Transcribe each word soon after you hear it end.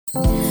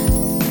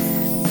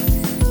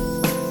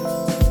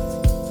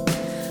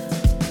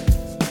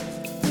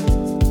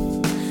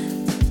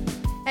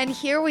And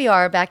here we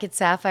are back at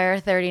Sapphire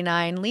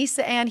 39.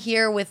 Lisa Ann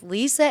here with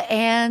Lisa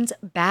Ann's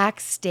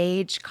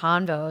Backstage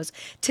Convos.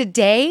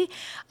 Today,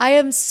 I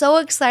am so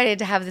excited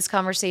to have this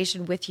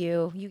conversation with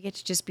you. You get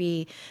to just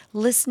be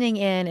listening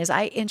in as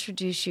I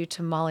introduce you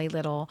to Molly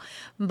Little.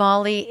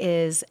 Molly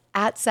is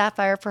at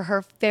Sapphire for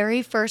her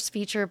very first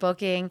feature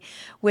booking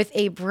with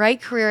a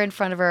bright career in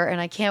front of her, and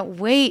I can't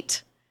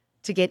wait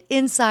to get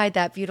inside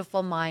that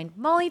beautiful mind.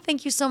 Molly,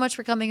 thank you so much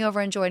for coming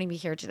over and joining me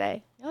here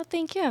today. Oh,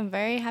 thank you. I'm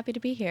very happy to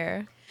be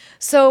here.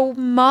 So,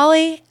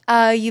 Molly,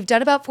 you've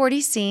done about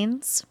 40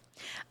 scenes.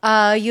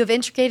 You have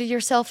integrated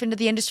yourself into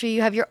the industry.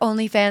 You have your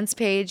OnlyFans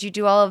page. You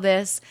do all of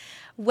this.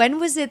 When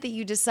was it that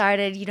you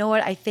decided, you know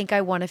what, I think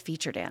I want to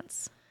feature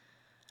dance?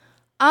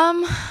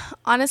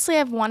 Honestly,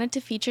 I've wanted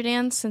to feature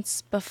dance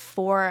since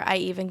before I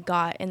even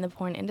got in the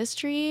porn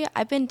industry.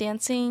 I've been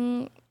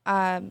dancing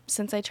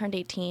since I turned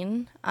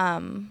 18.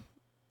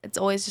 It's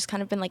always just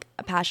kind of been like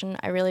a passion.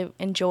 I really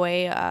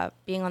enjoy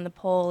being on the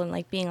pole and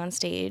like being on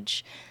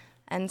stage.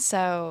 And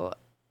so,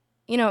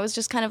 it was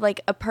just kind of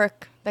like a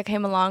perk that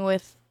came along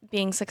with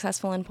being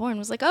successful in porn. It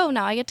was like, oh,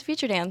 now I get to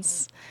feature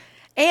dance.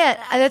 And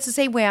that's the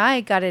same way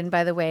I got in,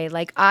 by the way.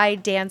 Like, I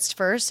danced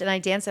first, and I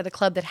danced at a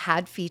club that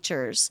had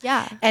features.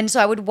 Yeah. And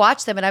so I would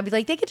watch them, and I'd be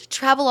like, they get to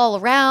travel all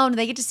around, and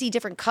they get to see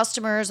different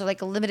customers, or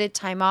like a limited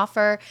time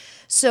offer.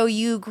 So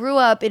you grew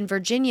up in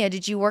Virginia.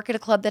 Did you work at a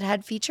club that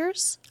had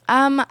features?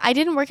 I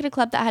didn't work at a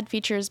club that had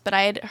features, but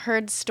I had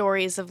heard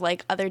stories of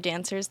like other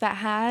dancers that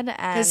had.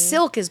 Because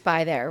Silk is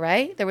by there,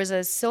 right? There was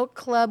a Silk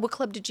club. What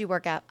club did you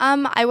work at?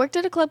 I worked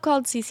at a club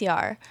called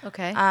CCR.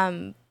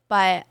 Okay.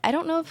 But I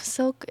don't know if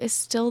Silk is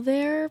still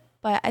there,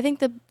 but I think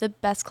the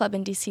best club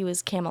in DC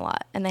was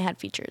Camelot, and they had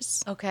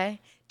features. Okay.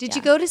 Did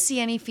you go to see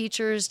any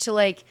features to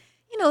like,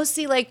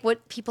 see like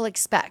what people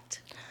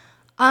expect?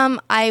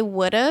 I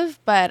would have,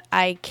 but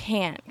I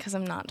can't because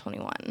I'm not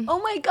 21. Oh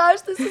my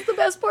gosh, this is the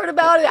best part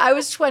about it. I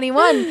was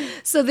 21,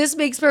 so this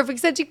makes perfect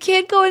sense. You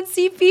can't go and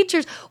see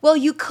features. Well,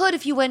 you could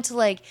if you went to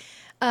like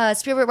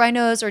Spirit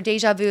Rhinos or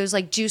Deja Vu's,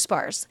 like juice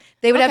bars.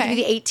 They would have to be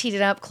the 18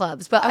 and up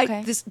clubs.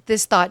 But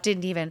this thought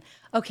didn't even.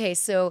 Okay,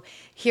 so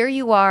here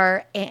you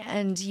are,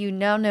 and you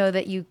now know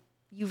that you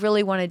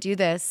really want to do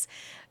this.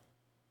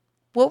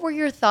 What were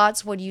your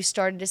thoughts when you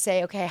started to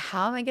say, okay,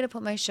 how am I going to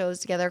put my shows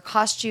together,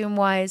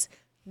 costume-wise,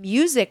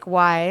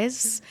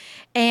 music-wise,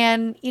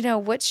 and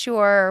what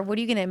are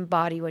you going to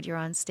embody when you're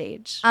on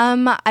stage?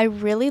 I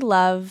really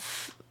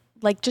love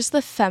like just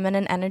the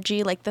feminine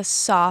energy, like the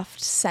soft,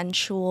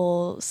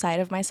 sensual side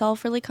of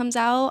myself really comes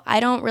out.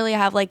 I don't really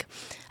have like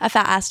a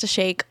fat ass to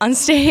shake on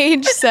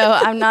stage, so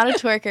I'm not a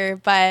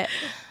twerker, but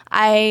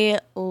I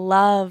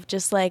love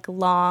just like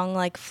long,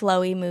 like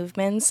flowy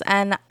movements,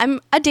 and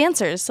I'm a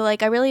dancer, so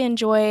like I really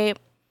enjoy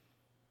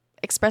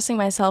expressing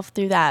myself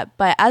through that.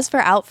 But as for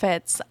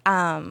outfits,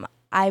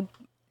 I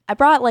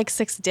brought like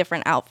 6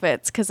 different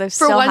outfits because I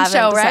still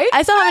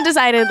haven't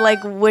decided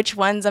like which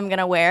ones I'm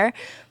gonna wear,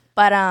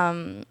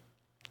 but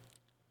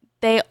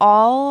they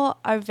all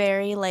are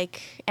very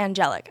like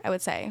angelic, I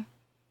would say.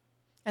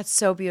 That's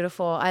so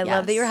beautiful. I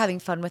love that you're having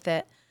fun with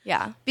it.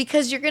 Yeah.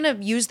 Because you're going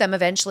to use them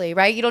eventually,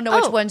 right? You don't know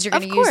which ones you're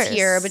going to use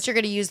here, but you're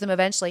going to use them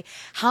eventually.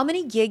 How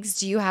many gigs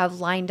do you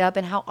have lined up,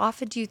 and how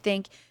often do you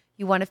think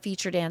you want to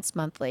feature dance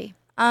monthly?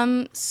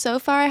 So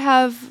far I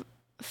have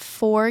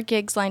 4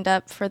 gigs lined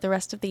up for the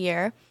rest of the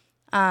year.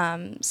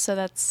 So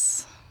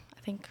that's,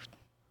 I think,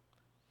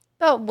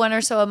 about 1 or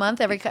so a month,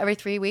 every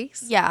 3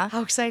 weeks? Yeah.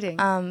 How exciting.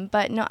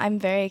 But no, I'm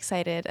very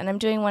excited. And I'm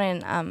doing one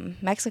in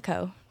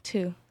Mexico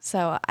too.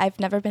 So I've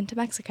never been to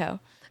Mexico.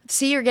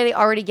 See, you're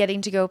already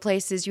getting to go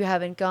places you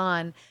haven't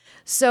gone.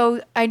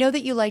 So I know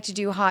that you like to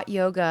do hot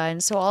yoga.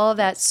 And so all of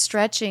that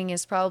stretching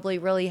is probably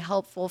really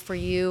helpful for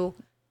you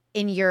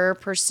in your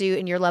pursuit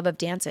and your love of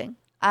dancing.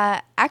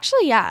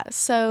 Actually, yeah.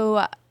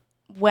 So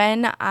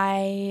when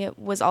I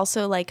was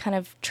also like kind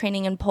of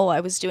training in pole, I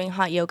was doing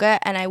hot yoga,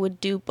 and I would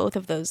do both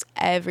of those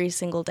every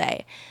single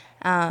day.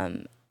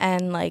 And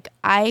like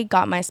I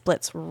got my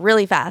splits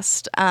really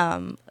fast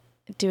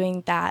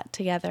doing that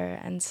together.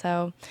 And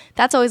so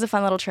that's always a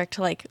fun little trick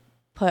to like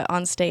put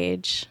on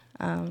stage.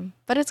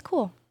 But it's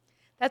cool.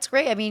 That's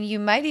great. I mean, you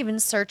might even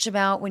search them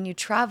out when you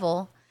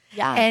travel.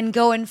 Yeah. And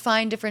go and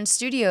find different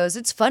studios.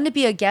 It's fun to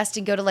be a guest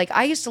and go to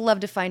I used to love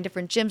to find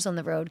different gyms on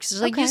the road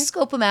because you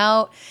scope them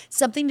out,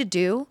 something to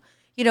do.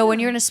 When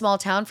you're in a small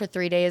town for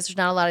 3 days, there's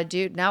not a lot to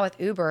do. Now with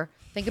Uber,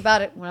 think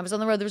about it. When I was on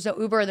the road, there was no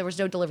Uber and there was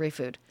no delivery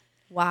food.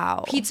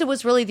 Wow. Pizza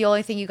was really the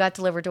only thing you got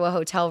delivered to a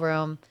hotel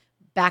room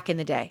back in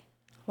the day.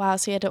 Wow.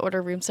 So you had to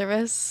order room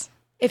service?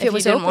 If it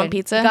was open. Want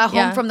pizza? You got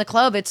home from the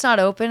club, it's not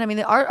open. I mean,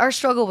 our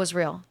struggle was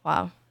real.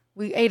 Wow.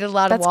 We ate a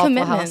lot of Waffle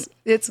commitment. House.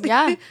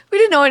 We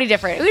didn't know any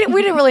different.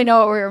 We didn't really know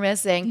what we were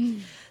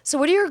missing. So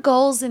what are your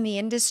goals in the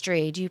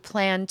industry? Do you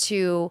plan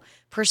to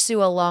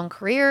pursue a long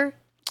career,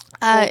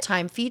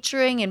 full-time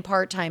featuring and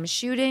part-time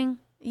shooting?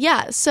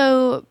 Yeah.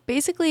 So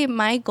basically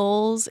my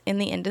goals in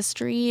the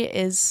industry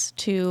is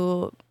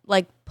to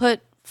like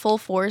put full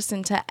force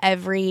into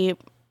every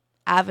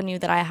avenue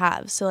that I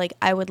have. So like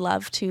I would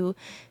love to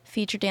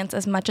feature dance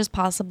as much as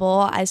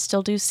possible. I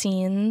still do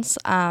scenes.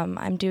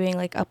 I'm doing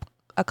like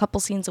a couple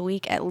scenes a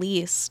week at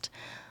least.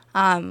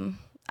 I'm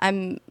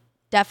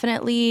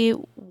definitely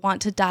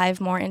want to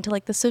dive more into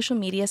like the social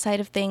media side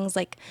of things,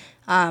 like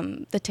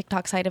the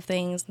TikTok side of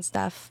things and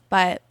stuff.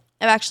 But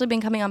I've actually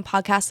been coming on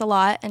podcasts a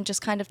lot and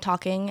just kind of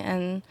talking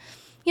and,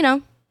 you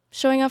know,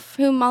 showing off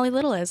who Molly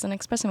Little is and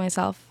expressing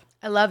myself.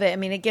 I love it. I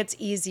mean, it gets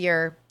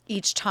easier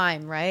each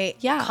time, right?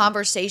 Yeah.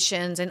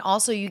 Conversations. And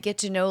also you get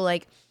to know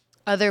like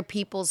other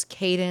people's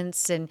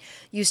cadence, and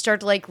you start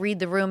to like read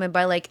the room. And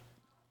by like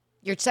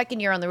your second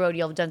year on the road,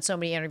 you'll have done so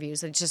many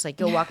interviews. It's just like,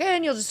 you'll walk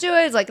in, you'll just do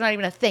it. It's like not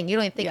even a thing. You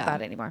don't even think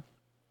about it anymore.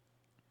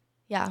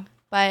 Yeah.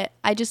 But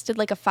I just did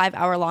like a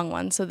 5-hour long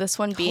one. So this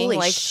one being Holy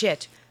like,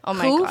 shit. oh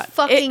my Who God.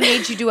 fucking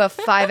made you do a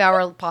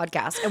 5-hour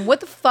podcast? And what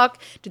the fuck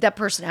did that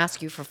person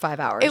ask you for 5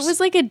 hours? It was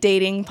like a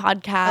dating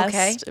podcast.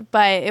 Okay.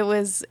 But it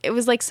was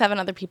like 7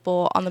 other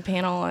people on the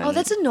panel. And Oh,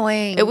 that's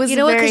annoying. It was you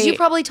know what? Because very- you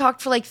probably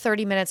talked for like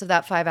 30 minutes of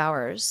that 5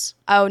 hours.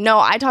 Oh no,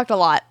 I talked a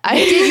lot. You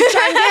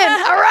chimed in.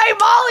 All right,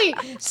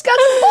 Molly, she's got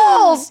some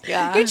balls.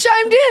 Yeah. You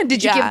chimed in.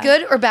 Did you Yeah. give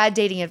good or bad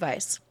dating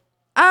advice?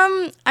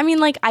 I mean,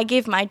 like I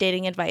gave my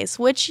dating advice,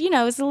 which, you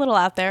know, is a little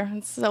out there.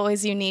 It's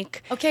always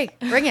unique. Okay,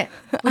 bring it.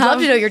 We'd love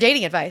to know your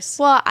dating advice.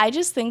 Well, I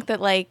just think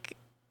that like,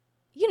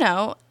 you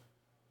know,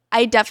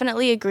 I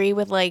definitely agree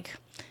with like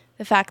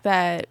the fact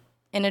that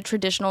in a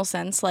traditional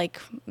sense, like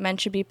men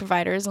should be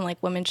providers and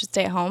like women should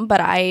stay at home.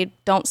 But I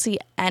don't see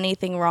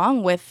anything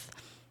wrong with,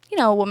 you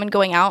know, a woman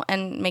going out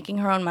and making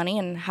her own money,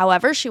 and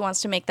however she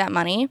wants to make that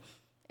money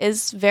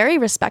is very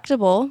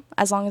respectable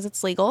as long as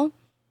it's legal.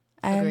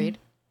 And Agreed.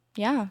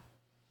 Yeah.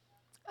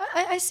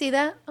 I see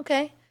that.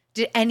 Okay.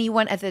 Did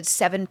anyone at the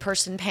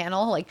 7-person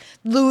panel like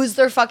lose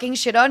their fucking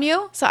shit on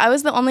you? So I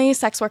was the only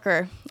sex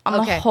worker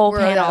on the whole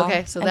we're- panel.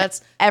 okay, so and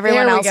that's-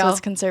 everyone there we else go. was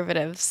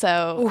conservative.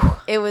 So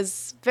it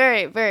was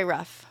very, very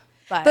rough.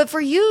 But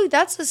for you,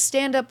 that's a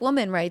stand-up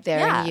woman right there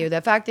Yeah. in you. The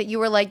fact that you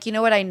were like, you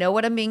know what, I know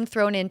what I'm being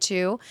thrown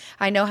into.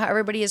 I know how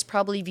everybody is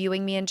probably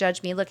viewing me and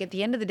judge me. Look, at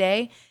the end of the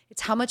day,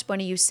 it's how much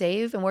money you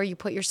save and where you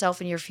put yourself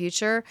in your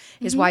future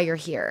is why you're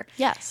here.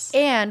 Yes.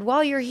 And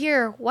while you're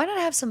here, why not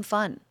have some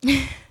fun?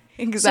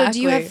 Exactly. So do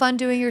you have fun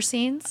doing your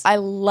scenes? I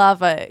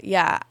love it.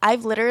 Yeah.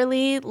 I've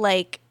literally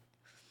like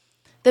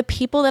the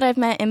people that I've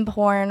met in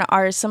porn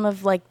are some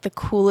of like the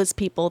coolest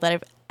people that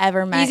I've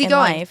ever met in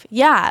life.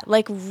 Yeah,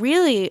 like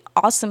really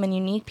awesome and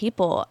unique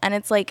people. And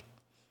it's like,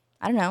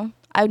 I don't know,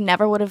 I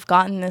never would have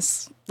gotten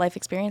this life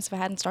experience if I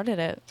hadn't started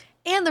it.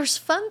 And there's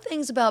fun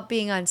things about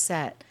being on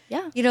set.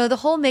 Yeah. You know, the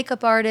whole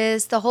makeup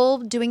artist, the whole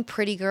doing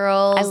pretty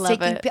girls. I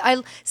love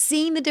it.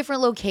 Seeing the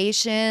different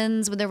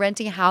locations when they're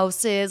renting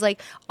houses,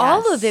 like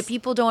all of it,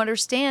 people don't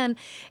understand.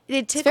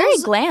 It's very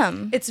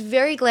glam. It's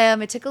very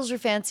glam. It tickles your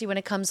fancy when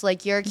it comes to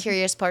like your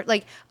curious part.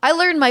 Like I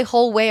learned my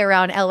whole way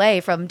around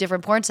LA from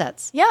different porn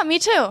sets. Yeah, me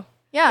too.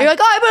 Yeah. You're like,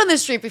 oh, I've been on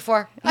this street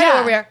before. I know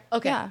where we are.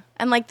 Okay. Yeah.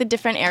 And like the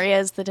different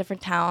areas, the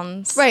different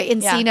towns. Right,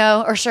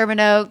 Encino or Sherman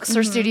Oaks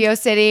or Studio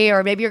City,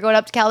 or maybe you're going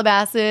up to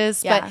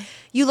Calabasas. Yeah. But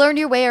you learn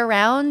your way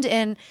around,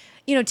 and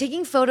you know,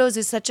 taking photos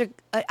is such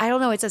I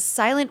don't know, it's a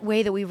silent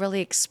way that we really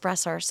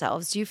express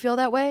ourselves. Do you feel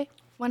that way?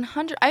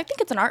 100. I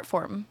think it's an art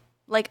form.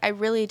 Like I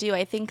really do.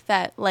 I think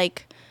that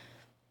like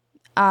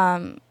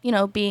you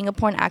know, being a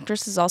porn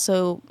actress is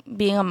also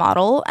being a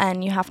model,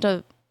 and you have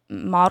to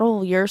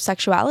model your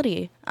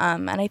sexuality.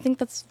 And I think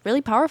that's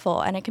really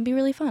powerful, and it can be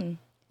really fun.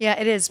 Yeah,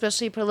 it is,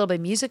 especially you put a little bit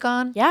of music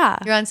on. Yeah.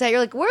 You're on set,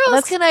 you're like, where else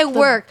That's can I the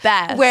work?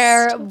 best.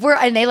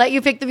 And they let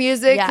you pick the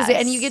music, Yes.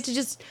 and you get to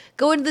just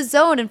go into the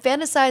zone and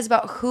fantasize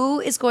about who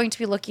is going to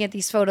be looking at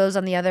these photos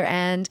on the other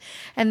end,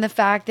 and the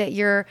fact that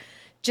you're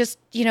just,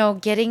 you know,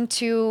 getting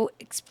to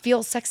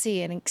feel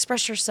sexy and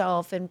express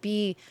yourself and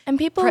be. And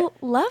people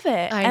love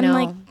it. I and know.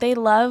 like they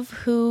love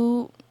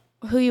who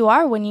you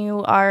are when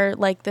you are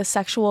like this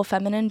sexual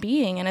feminine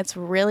being, and it's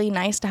really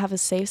nice to have a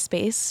safe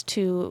space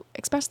to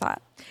express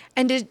that.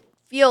 And to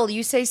feel,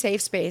 you say safe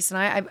space, and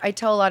I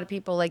tell a lot of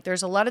people, like,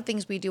 there's a lot of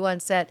things we do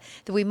on set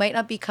that we might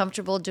not be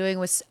comfortable doing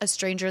with a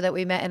stranger that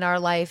we met in our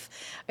life.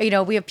 You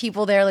know, we have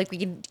people there, like, we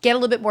can get a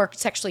little bit more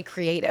sexually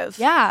creative.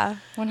 Yeah,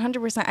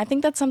 100%. I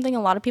think that's something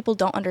a lot of people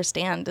don't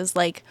understand is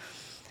like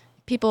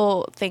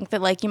people think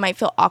that like you might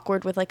feel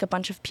awkward with like a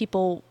bunch of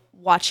people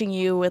watching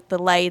you with the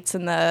lights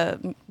and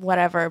the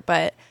whatever,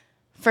 but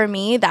for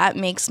me that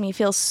makes me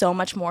feel so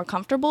much more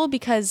comfortable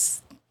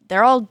because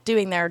they're all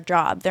doing their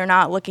job. They're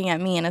not looking at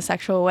me in a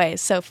sexual way.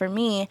 So for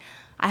me,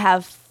 I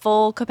have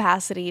full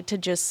capacity to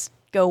just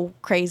go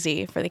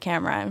crazy for the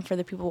camera and for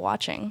the people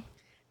watching.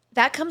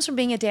 That comes from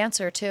being a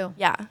dancer too.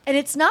 Yeah. And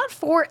it's not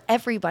for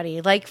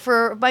everybody. Like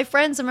for my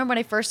friends, I remember when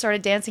I first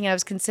started dancing and I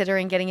was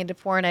considering getting into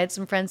porn, I had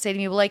some friends say to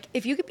me, well, like,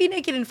 if you could be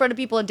naked in front of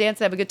people and dance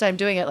and have a good time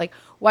doing it, like,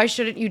 why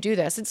shouldn't you do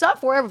this? It's not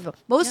for everyone.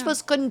 Most of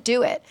us couldn't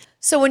do it.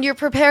 So when you're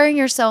preparing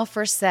yourself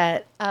for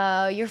set,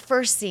 your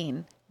first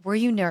scene, were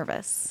you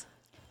nervous?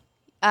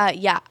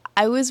 Yeah,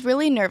 I was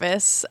really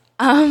nervous.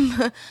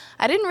 I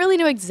didn't really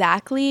know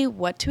exactly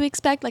what to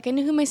expect. Like I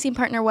knew who my scene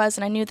partner was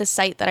and I knew the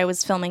site that I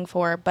was filming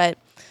for, but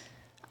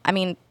I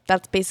mean,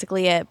 that's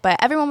basically it.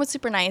 But everyone was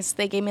super nice.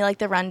 They gave me like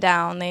the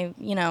rundown. They,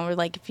 were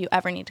like, if you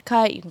ever need to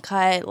cut, you can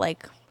cut.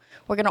 Like,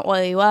 we're going to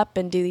oil you up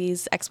and do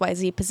these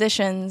XYZ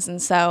positions.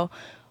 And so,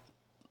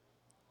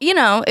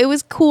 it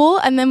was cool.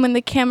 And then when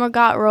the camera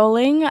got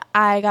rolling,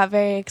 I got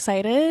very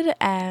excited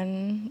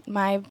and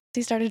my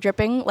pussy started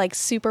dripping like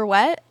super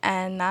wet.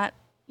 And that,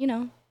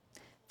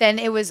 then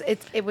it was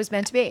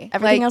meant to be.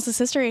 Everything else is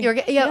history.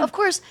 Yeah, of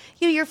course.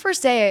 Your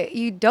first day,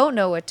 you don't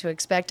know what to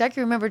expect. I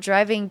can remember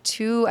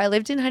I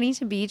lived in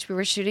Huntington Beach. We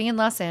were shooting in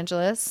Los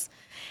Angeles.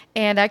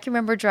 And I can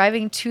remember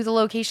driving to the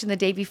location the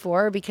day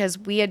before because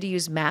we had to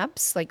use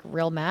maps, like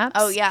real maps.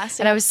 Oh, yeah.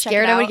 So and I was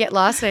scared I would get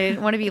lost and I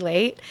didn't want to be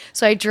late.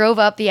 So I drove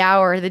up the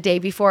hour the day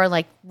before and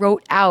like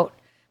wrote out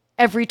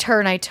every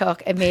turn I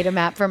took and made a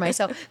map for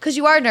myself. Because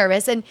you are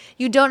nervous and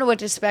you don't know what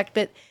to expect,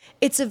 but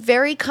it's a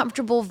very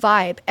comfortable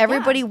vibe.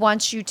 Everybody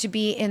wants you to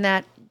be in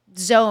that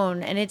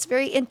zone and it's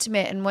very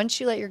intimate. And once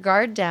you let your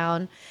guard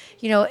down,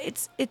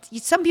 it's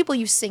some people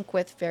you sync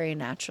with very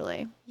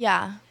naturally.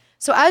 Yeah.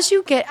 So as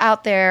you get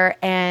out there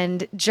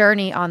and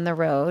journey on the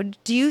road,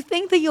 do you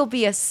think that you'll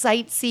be a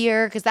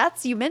sightseer?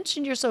 Because you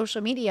mentioned your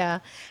social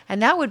media,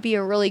 and that would be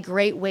a really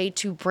great way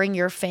to bring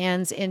your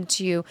fans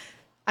into.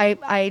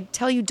 I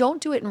tell you, don't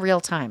do it in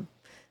real time.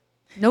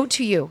 Note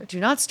to you,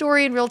 do not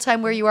story in real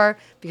time where you are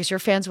because your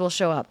fans will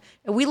show up.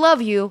 And we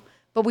love you,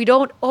 but we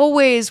don't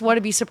always want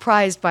to be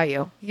surprised by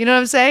you. You know what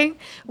I'm saying?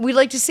 We'd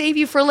like to save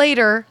you for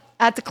later.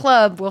 At the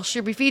club, we'll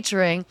sure be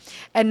featuring,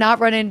 and not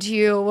run into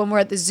you when we're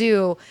at the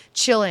zoo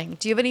chilling.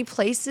 Do you have any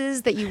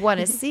places that you want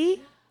to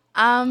see?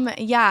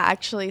 Yeah,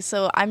 actually.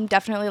 So I'm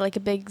definitely like a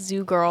big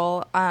zoo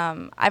girl.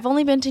 I've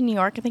only been to New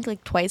York, I think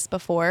like twice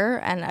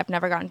before, and I've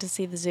never gotten to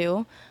see the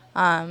zoo.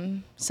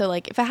 So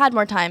like if I had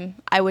more time,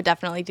 I would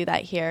definitely do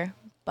that here.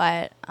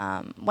 But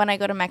when I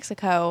go to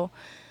Mexico,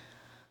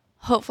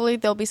 hopefully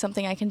there'll be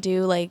something I can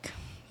do, like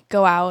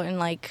go out and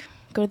like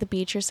go to the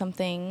beach or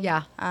something.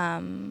 Yeah.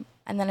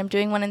 And then I'm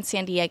doing one in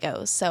San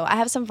Diego. So I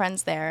have some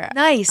friends there.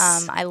 Nice.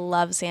 I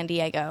love San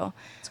Diego.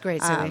 It's a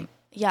great city.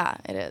 Yeah,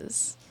 it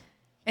is.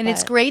 And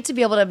it's great to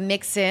be able to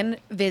mix in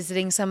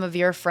visiting some of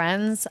your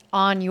friends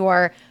on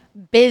your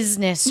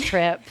business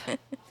trip.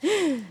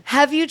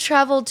 Have you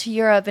traveled to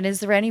Europe, and is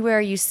there anywhere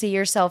you see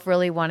yourself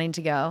really wanting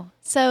to go?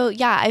 So,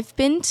 yeah, I've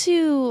been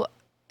to...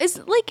 Is,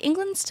 like,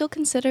 England still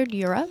considered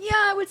Europe? Yeah,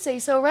 I would say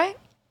so, right?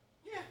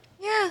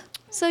 Yeah.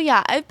 So,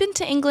 yeah, I've been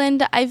to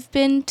England. I've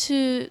been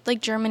to,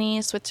 like,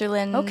 Germany,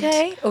 Switzerland.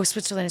 Okay. Oh,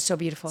 Switzerland is so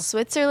beautiful.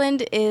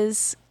 Switzerland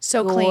is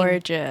so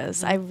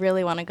gorgeous. Clean. I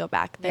really want to go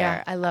back there.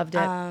 Yeah, I loved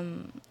it.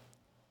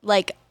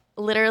 Like,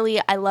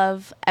 literally, I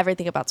love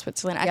everything about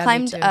Switzerland. I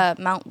climbed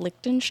Mount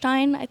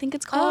Liechtenstein, I think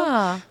it's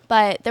called.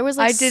 But there was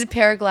like... I did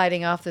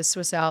paragliding off the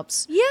Swiss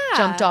Alps. Yeah.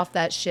 Jumped off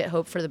that shit,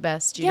 hope for the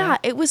best. You know?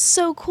 It was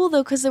so cool,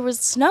 though, because there was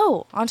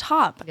snow on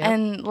top. Yep.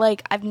 And,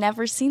 like, I've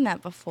never seen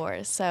that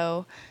before.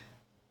 So...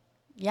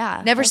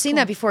 Yeah. Never seen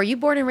that before. You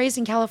born and raised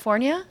in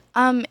California?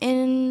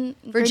 In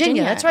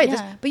Virginia. That's right.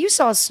 Yeah. But you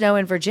saw snow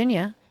in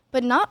Virginia.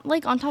 But not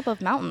like on top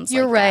of mountains.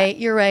 You're like right. That.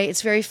 You're right.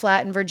 It's very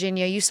flat in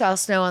Virginia. You saw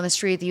snow on the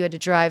street that you had to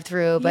drive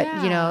through, but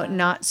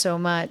not so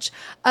much.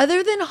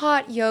 Other than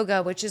hot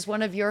yoga, which is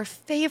one of your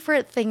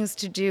favorite things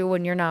to do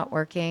when you're not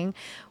working,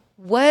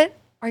 what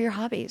are your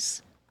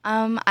hobbies?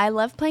 I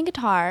love playing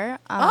guitar.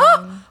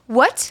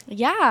 What?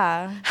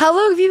 Yeah. How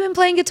long have you been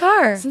playing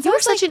guitar? Since You're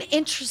such an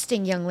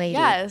interesting young lady.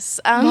 Yes.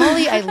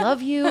 Molly, I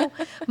love you.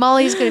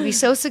 Molly's going to be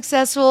so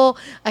successful.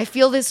 I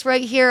feel this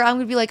right here. I'm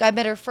going to be like, I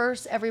met her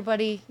first,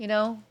 everybody,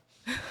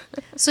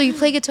 So you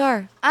play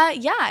guitar?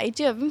 Yeah, I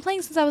do. I've been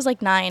playing since I was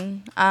like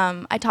 9.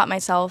 I taught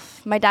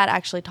myself. My dad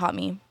actually taught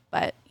me,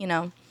 but,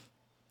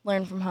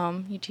 learn from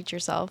home. You teach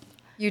yourself.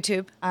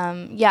 YouTube.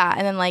 Yeah,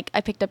 and then like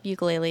I picked up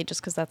ukulele just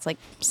because that's like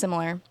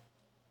similar.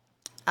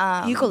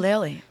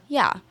 Ukulele.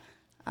 Yeah.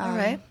 All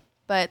right.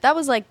 But that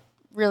was like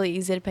really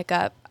easy to pick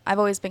up. I've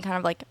always been kind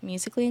of like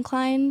musically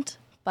inclined,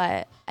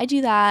 but I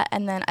do that.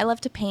 And then I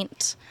love to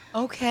paint.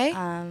 Okay.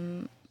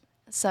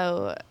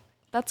 So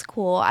that's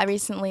cool. I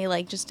recently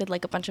like just did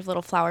like a bunch of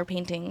little flower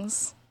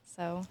paintings.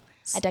 So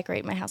I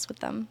decorate my house with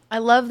them. I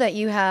love that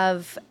you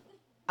have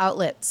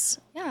outlets.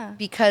 Yeah.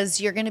 Because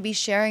you're going to be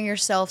sharing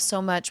yourself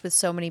so much with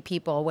so many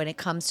people when it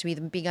comes to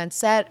either being on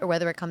set or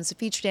whether it comes to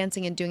feature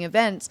dancing and doing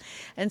events.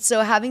 And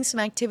so having some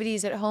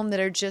activities at home that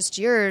are just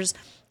yours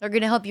are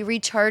going to help you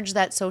recharge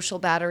that social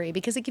battery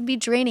because it can be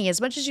draining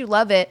as much as you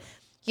love it.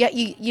 Yeah,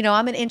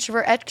 I'm an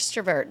introvert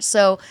extrovert.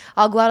 So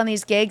I'll go out on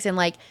these gigs and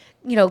like,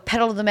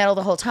 pedal to the metal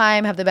the whole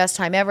time, have the best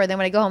time ever. And then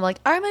when I go home, I'm like,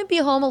 I might be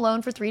home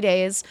alone for 3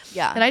 days.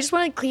 Yeah. And I just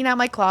want to clean out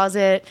my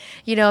closet,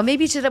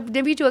 maybe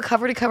do a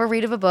cover to cover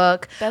read of a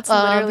book. That's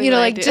literally what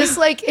I do. Just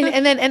like,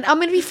 and I'm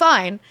going to be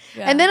fine.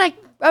 Yeah. And then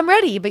I'm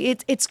ready. But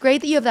it's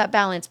great that you have that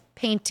balance.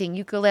 Painting,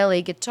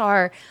 ukulele,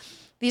 guitar.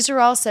 These are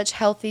all such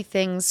healthy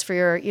things for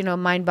your,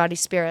 mind, body,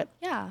 spirit.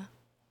 Yeah.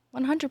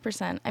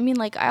 100%. I mean,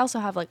 like, I also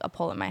have, like, a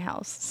pole in my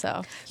house,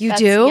 so. You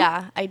do?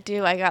 Yeah, I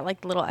do. I got,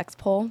 like, the little X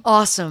pole.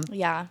 Awesome.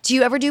 Yeah. Do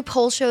you ever do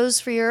pole shows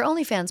for your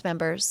OnlyFans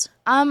members?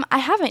 I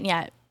haven't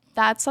yet,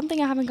 That's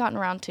something I haven't gotten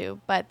around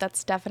to, but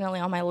that's definitely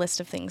on my list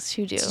of things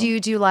to do. Do you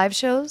do live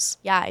shows?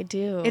 Yeah, I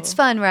do. It's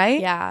fun, right?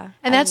 Yeah.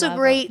 And that's a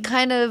great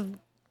kind of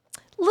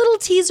little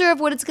teaser of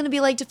what it's going to be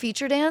like to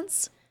feature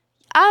dance.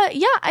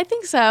 Yeah, I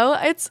think so.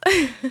 It's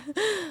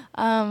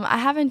I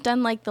haven't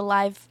done like the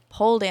live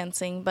pole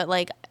dancing, but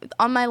like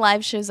on my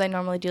live shows I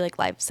normally do like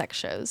live sex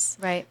shows.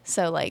 Right.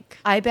 So like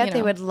I bet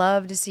they would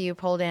love to see you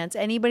pole dance.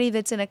 Anybody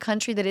that's in a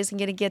country that isn't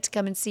going to get to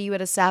come and see you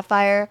at a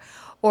Sapphire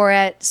or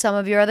at some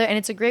of your other, and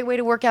it's a great way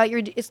to work out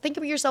think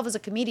of yourself as a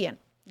comedian.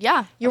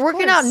 Yeah. You're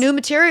working out new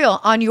material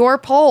on your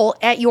pole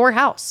at your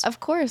house. Of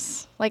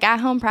course. Like at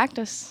home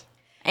practice.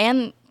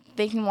 And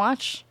they can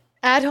watch.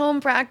 At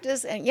home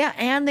practice,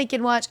 and they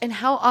can watch. And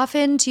how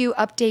often do you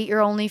update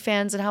your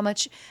OnlyFans, and how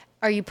much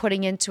are you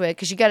putting into it?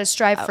 Because you got to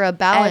strive for a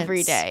balance.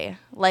 Every day.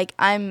 Like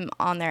I'm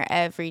on there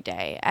every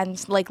day.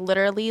 And like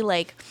literally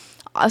like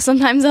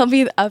sometimes I'll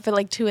be up at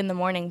like 2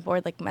 a.m.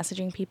 bored like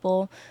messaging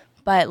people.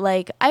 But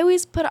like I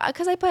always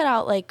because I put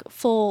out like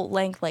full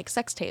length like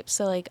sex tapes.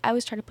 So like I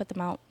always try to put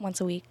them out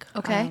once a week.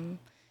 Okay.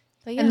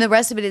 But And the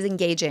rest of it is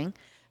engaging.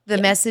 The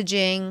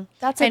messaging.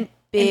 That's a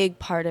big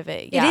part of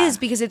it. Yeah. It is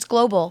because it's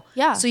global.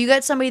 Yeah. So you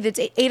got somebody that's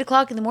 8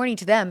 o'clock in the morning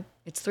to them.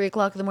 It's 3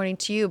 o'clock in the morning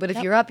to you. But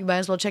if you're up, you might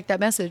as well check that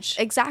message.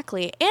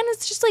 Exactly. And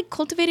it's just like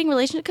cultivating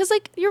relationships because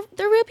like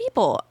they're real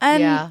people.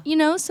 And you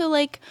know, so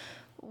like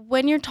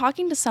when you're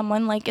talking to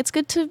someone, like it's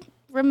good to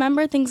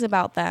remember things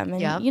about them.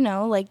 And you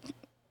know, like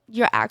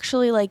you're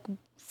actually like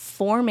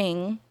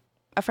forming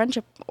a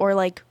friendship or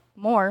like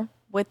more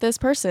with this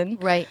person.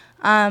 Right.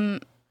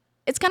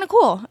 It's kind of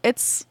cool.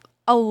 It's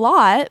a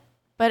lot,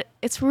 but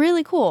it's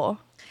really cool.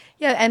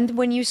 Yeah, and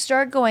when you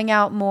start going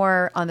out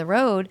more on the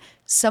road,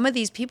 some of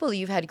these people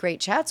you've had great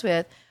chats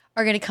with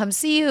are going to come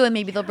see you, and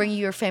maybe they'll bring you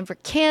your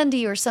favorite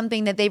candy or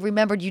something that they've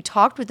remembered you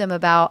talked with them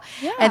about.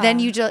 Yeah. And then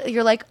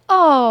you're like,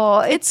 oh,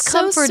 it's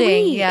comforting.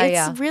 So sweet.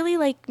 Yeah, it's really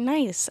like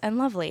nice and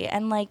lovely,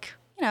 and like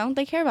you know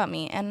they care about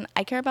me, and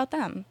I care about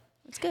them.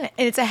 It's good,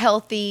 and it's a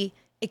healthy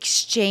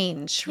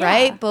exchange,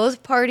 right?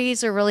 Both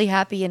parties are really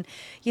happy, and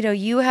you know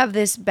you have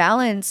this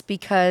balance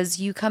because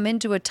you come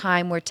into a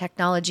time where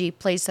technology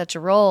plays such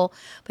a role,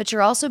 but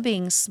you're also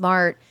being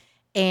smart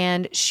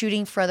and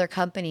shooting for other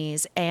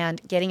companies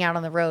and getting out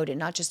on the road and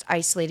not just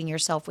isolating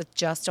yourself with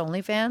just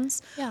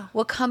OnlyFans. Yeah.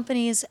 What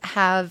companies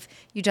have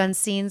you done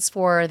scenes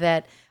for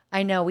that?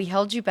 I know we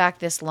held you back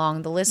this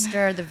long. The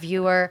listener, the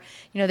viewer,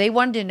 you know, they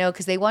wanted to know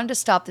because they wanted to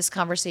stop this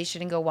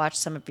conversation and go watch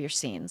some of your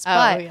scenes.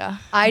 But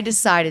I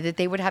decided that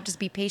they would have to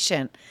be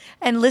patient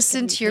and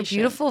listen to your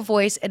beautiful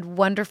voice and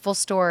wonderful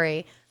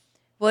story.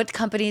 What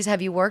companies have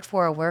you worked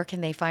for, or where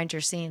can they find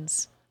your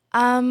scenes?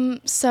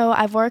 So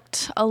I've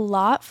worked a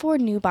lot for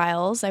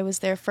Nubiles. I was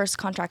their first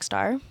contract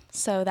star.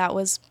 So that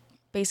was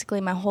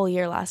basically my whole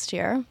year last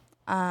year.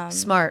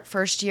 Smart.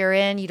 First year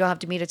in, you don't have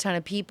to meet a ton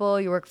of people.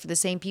 You work for the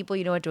same people.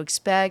 You know what to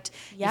expect.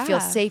 You feel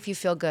safe. You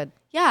feel good.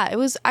 Yeah, it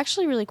was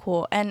actually really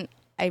cool. And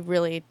I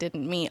really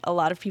didn't meet a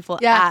lot of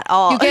people at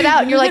all. You get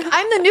out and you're like,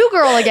 I'm the new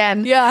girl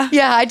again. Yeah,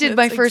 I did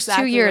my first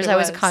 2 years. I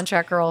was a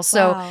contract girl.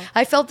 So Wow.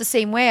 I felt the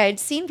same way. I'd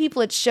seen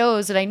people at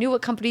shows and I knew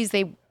what companies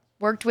they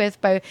worked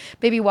with by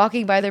maybe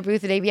walking by their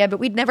booth at ABN, but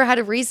we'd never had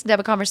a reason to have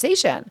a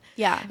conversation.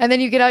 Yeah. And then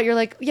you get out, you're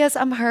like, yes,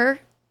 I'm her.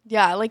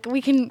 Yeah, like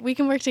we can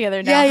work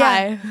together now.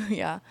 Yeah. Hi.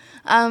 Yeah.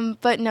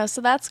 But no, so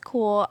that's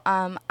cool.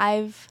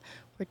 I've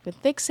worked with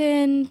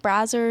Vixen,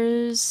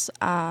 Brazzers,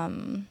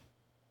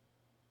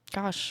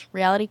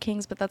 Reality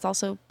Kings, but that's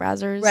also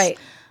Brazzers. Right.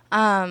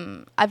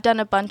 I've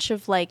done a bunch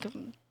of like,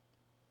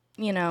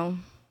 you know,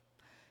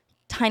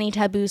 tiny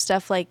taboo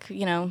stuff like,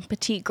 you know,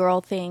 petite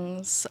girl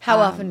things. How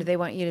often do they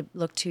want you to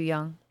look too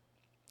young?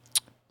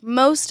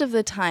 Most of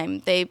the time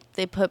they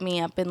put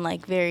me up in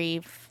like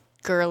very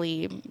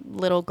girly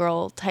little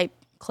girl type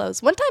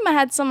clothes. One time I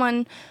had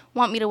someone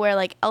want me to wear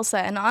like Elsa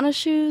and Anna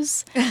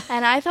shoes,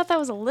 and I thought that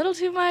was a little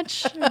too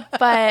much,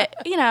 but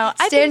you know,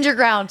 Stand your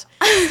ground.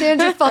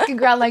 Stand your fucking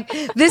ground. Like,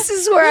 this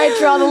is where I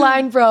draw the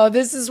line, bro.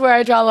 This is where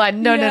I draw the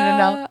line.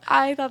 No.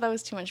 I thought that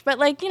was too much, but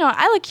like, you know,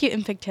 I look cute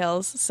in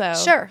pigtails, so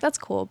sure, that's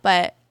cool.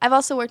 But I've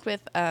also worked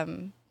with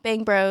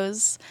Bang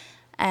Bros.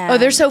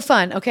 And they're so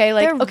fun. Okay,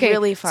 like they're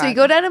really fun. So you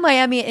go down to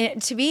Miami,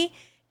 and to me,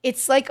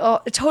 it's like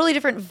a totally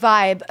different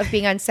vibe of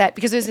being on set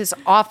because there's this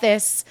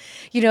office,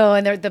 you know,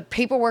 and the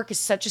paperwork is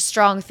such a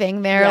strong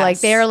thing there. Yes. Like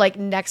they're like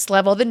next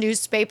level, the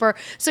newspaper.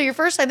 So your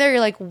first time there, you're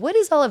like, what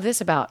is all of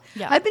this about?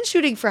 Yeah. I've been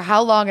shooting for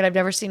how long and I've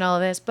never seen all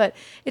of this, but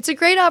it's a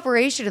great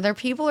operation and their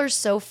people are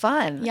so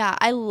fun. Yeah,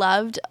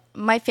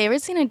 my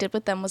favorite scene I did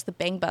with them was the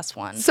Bang Bus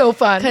one. So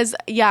fun. Because,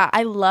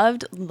 I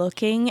loved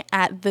looking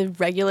at the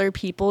regular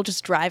people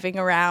just driving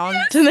around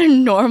to their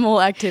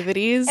normal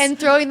activities. And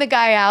throwing the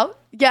guy out.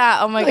 Yeah,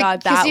 oh my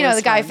God, that was Because, you know,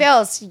 the guy fun.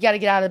 fails, you got to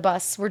get out of the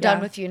bus. We're done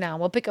with you now.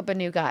 We'll pick up a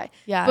new guy.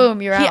 Yeah.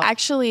 Boom, you're out. He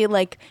actually,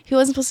 like, he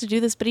wasn't supposed to do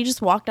this, but he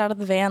just walked out of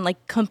the van,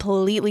 like,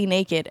 completely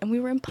naked. And we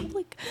were in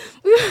public.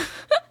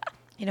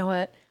 You know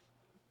what?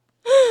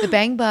 The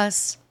Bang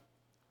Bus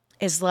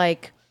is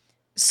like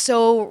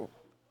so...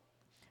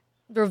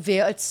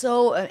 reveal. It's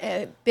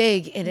so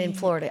big in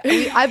Florida.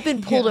 I've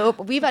been pulled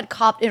over. We've had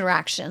cop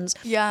interactions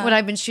when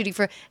I've been shooting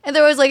for, and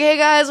they're always like, "Hey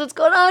guys, what's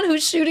going on?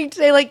 Who's shooting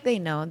today?" Like they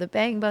know the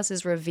Bang Bus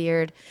is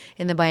revered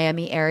in the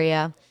Miami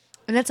area,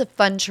 and that's a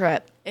fun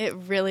trip. It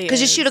really is.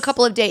 Because you shoot a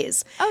couple of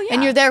days. Oh, yeah.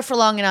 And you're there for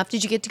long enough.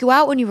 Did you get to go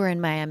out when you were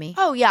in Miami?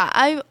 Oh, yeah.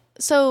 I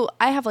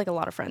have like a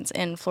lot of friends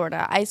in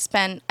Florida. I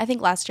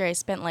think last year I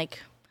spent like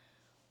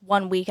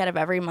 1 week out of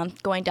every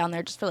month going down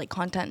there just for like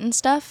content and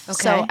stuff.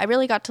 Okay. So I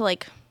really got to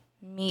like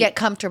Get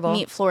comfortable.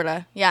 Meet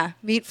Florida. Yeah.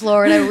 Meet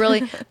Florida.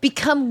 Really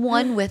become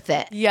one with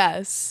it.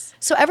 Yes.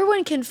 So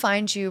everyone can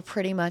find you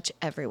pretty much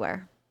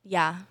everywhere.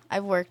 Yeah.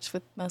 I've worked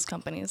with most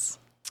companies.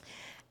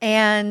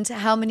 And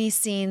how many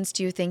scenes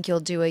do you think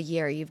you'll do a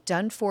year? You've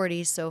done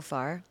 40 so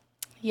far.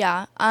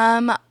 Yeah.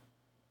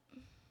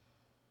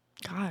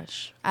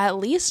 Gosh, at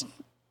least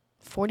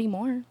 40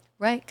 more.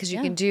 Right. Because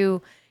you can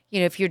do,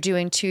 if you're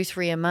doing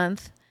 2-3 a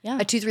month,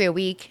 2-3 a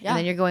week, and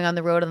then you're going on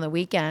the road on the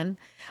weekend.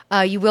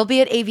 You will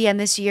be at AVN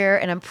this year,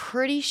 and I'm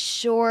pretty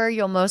sure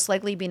you'll most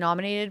likely be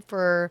nominated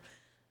for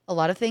a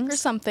lot of things. For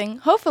something.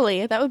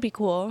 Hopefully. That would be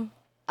cool.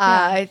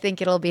 I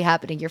think it'll be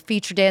happening. You're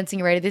feature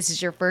dancing already. This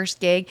is your first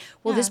gig.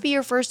 Will this be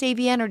your first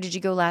AVN, or did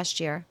you go last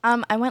year?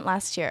 I went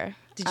last year.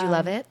 Did you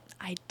love it?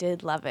 I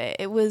did love it.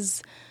 It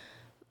was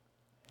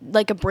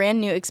like a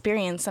brand new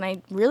experience, and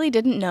I really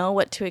didn't know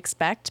what to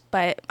expect.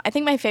 But I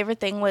think my favorite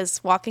thing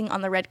was walking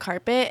on the red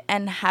carpet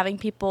and having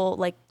people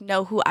like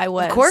know who I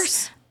was. Of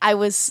course. I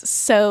was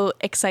so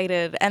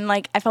excited, and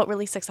like I felt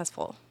really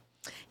successful.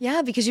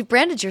 Yeah, because you've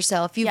branded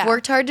yourself. You've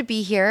worked hard to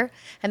be here,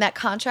 and that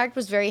contract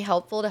was very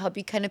helpful to help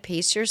you kind of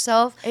pace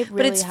yourself. It really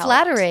but it's helped.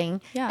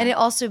 flattering, Yeah. and it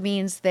also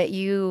means that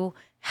you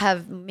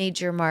have made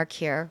your mark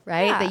here,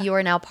 right? Yeah. That you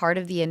are now part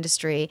of the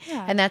industry.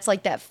 Yeah. And that's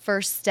like that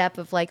first step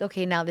of like,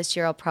 okay, now this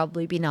year I'll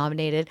probably be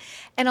nominated.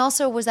 And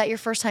also, was that your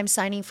first time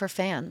signing for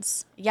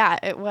fans? Yeah,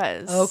 it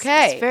was.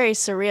 Okay. It's very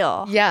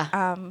surreal.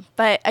 Yeah.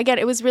 But again,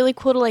 it was really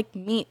cool to like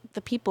meet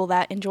the people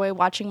that enjoy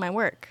watching my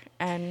work.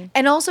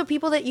 And also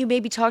people that you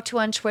maybe talk to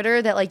on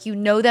Twitter that like,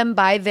 them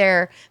by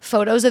their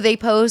photos that they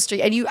post,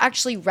 and you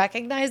actually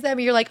recognize them.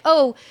 And you're like,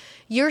 oh,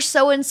 you're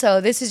so-and-so.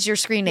 This is your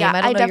screen name. yeah,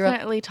 I don't know.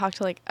 definitely talked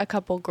to like a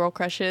couple girl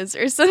crushes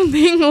or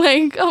something.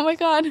 Like, oh my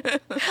God.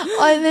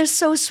 Oh, and they're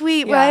so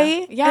sweet, Yeah.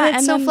 right? Yeah, And it's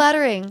and so then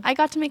flattering. I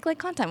got to make like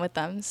content with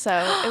them. So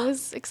it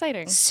was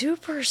exciting.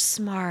 Super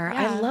smart.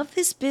 Yeah. I love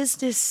this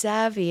business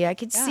savvy. I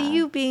could see Yeah.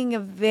 you being a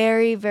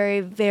very,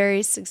 very,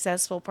 very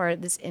successful part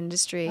of this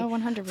industry Oh,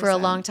 100%. for a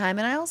long time.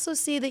 And I also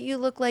see that you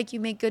look like you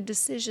make good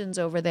decisions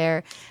over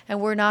there. And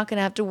we're not going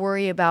to have to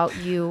worry about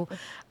you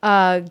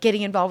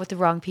getting involved with the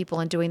wrong people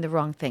and doing the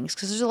wrong things.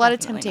 Because there's a lot of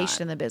Definitely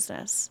temptation in the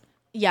business.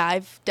 Yeah,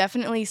 I've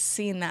definitely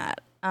seen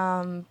that.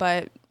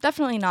 But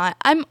definitely not.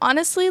 I'm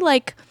honestly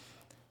like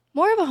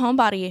more of a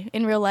homebody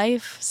in real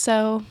life.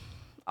 So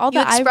all You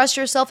that express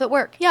yourself at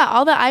work.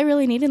 all that I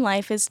really need in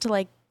life is to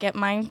like get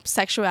my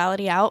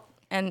sexuality out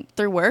and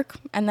through work,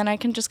 and then I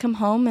can just come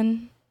home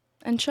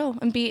and chill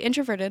and be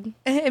introverted.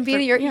 And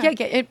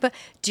being but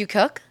do you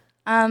cook?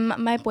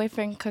 My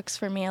boyfriend cooks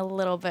for me a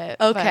little bit.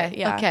 Okay. But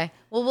yeah. Okay.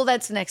 Well,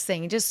 that's the next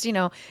thing. Just,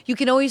 you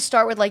can always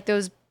start with like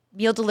those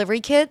meal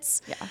delivery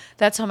kits. Yeah.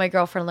 That's how my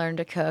girlfriend learned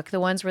to cook. The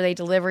ones where they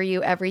deliver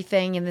you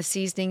everything and the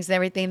seasonings and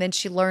everything. Then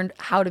she learned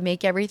how to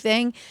make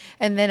everything.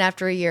 And then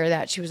after a year of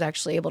that, she was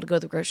actually able to go to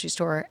the grocery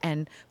store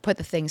and put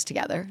the things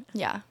together.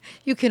 Yeah.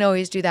 You can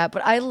always do that.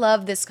 But I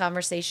love this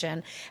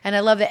conversation. And I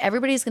love that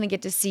everybody's going to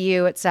get to see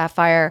you at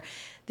Sapphire.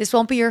 This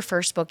won't be your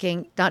first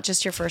booking, not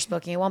just your first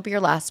booking. It won't be your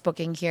last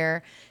booking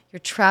here. You're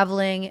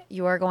traveling.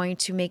 You are going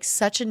to make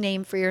such a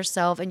name for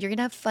yourself, and you're going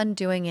to have fun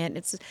doing it.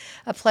 It's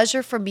a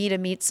pleasure for me to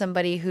meet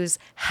somebody who's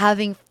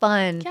having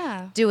fun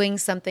doing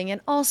something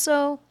and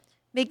also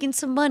making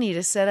some money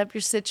to set up your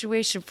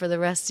situation for the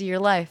rest of your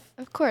life.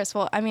 Of course.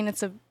 Well, I mean,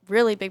 it's a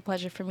really big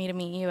pleasure for me to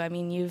meet you. I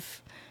mean,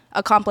 you've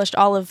accomplished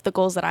all of the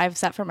goals that I've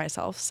set for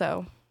myself.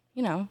 So,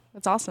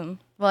 it's awesome.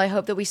 Well, I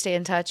hope that we stay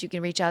in touch. You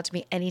can reach out to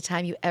me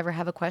anytime you ever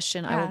have a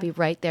question. I will be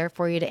right there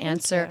for you to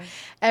answer.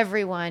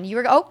 Everyone,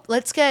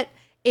 let's get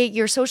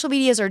your social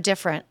medias are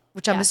different,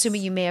 which I'm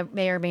assuming you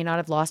may or may not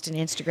have lost an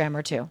Instagram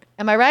or two.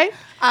 Am I right?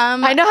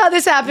 I know how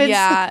this happens.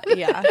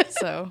 Yeah.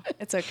 So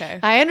it's okay.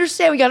 I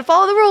understand. We got to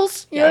follow the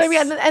rules. You know what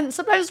I mean? And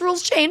sometimes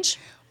rules change.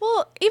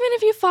 Well, even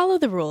if you follow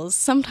the rules,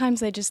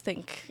 sometimes I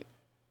think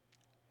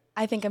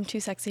I'm too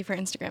sexy for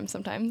Instagram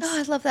sometimes. Oh,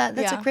 I love that.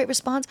 That's a great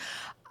response.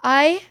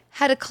 I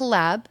had a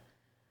collab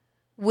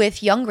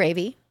with Young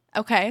Gravy.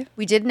 Okay.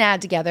 We did an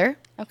ad together.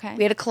 Okay.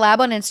 We had a collab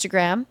on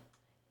Instagram.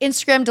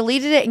 Instagram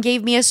deleted it and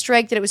gave me a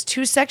strike that it was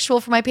too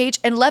sexual for my page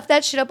and left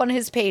that shit up on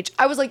his page.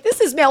 I was like,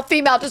 this is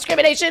male-female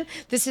discrimination.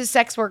 This is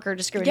sex worker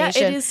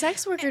discrimination. Yeah, it is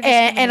sex worker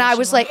discrimination. And I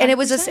was like, 100%. and it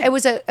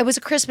was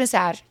a Christmas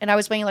ad, and I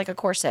was wearing like a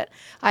corset.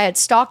 I had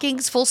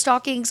stockings, full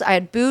stockings. I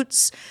had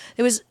boots.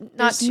 It was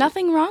There's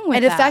nothing wrong with that.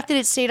 And that. the fact that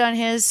it stayed on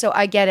his, so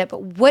I get it.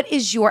 But what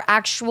is your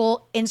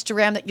actual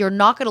Instagram that you're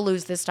not going to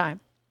lose this time?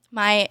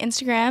 My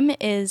Instagram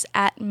is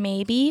at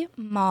maybe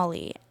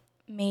Molly.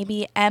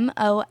 Maybe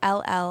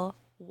MOLLYYY.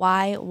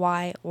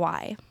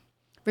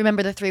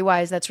 Remember the 3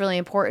 Ys. That's really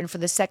important for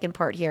the second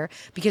part here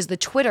because the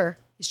Twitter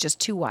is just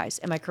 2 Ys.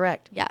 Am I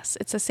correct? Yes,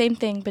 it's the same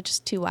thing, but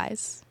just 2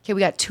 Ys. Okay,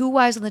 we got 2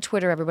 Ys on the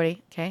Twitter,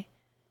 everybody. Okay,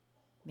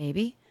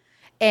 maybe.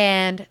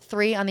 And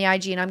 3 on the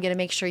IG, and I'm going to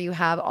make sure you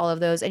have all of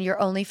those. And your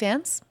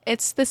OnlyFans?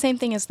 It's the same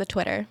thing as the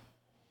Twitter,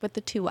 with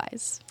the 2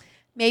 Ys.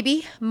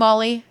 Maybe.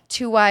 Molly,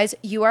 2 Ys,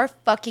 you are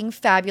fucking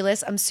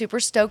fabulous. I'm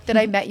super stoked that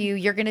I met you.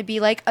 You're going to be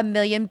like a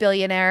million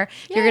billionaire.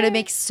 Yay. You're going to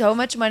make so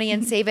much money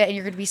and save it, and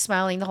you're going to be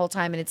smiling the whole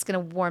time, and it's going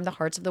to warm the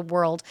hearts of the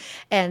world.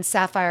 And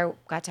Sapphire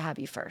got to have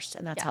you first,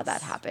 and that's how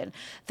that happened.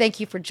 Thank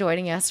you for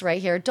joining us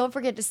right here. Don't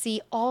forget to see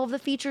all of the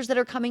features that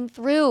are coming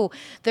through.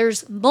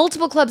 There's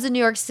multiple clubs in New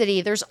York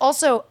City. There's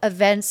also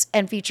events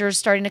and features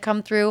starting to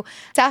come through.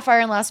 Sapphire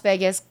in Las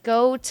Vegas.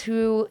 Go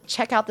to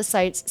check out the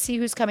sites, see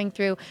who's coming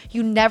through.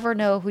 You never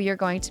know who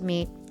you're going to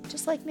meet,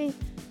 just like me.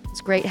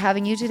 It's great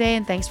having you today,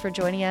 and thanks for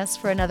joining us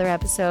for another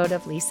episode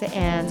of Lisa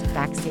Ann's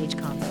Backstage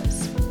Convos.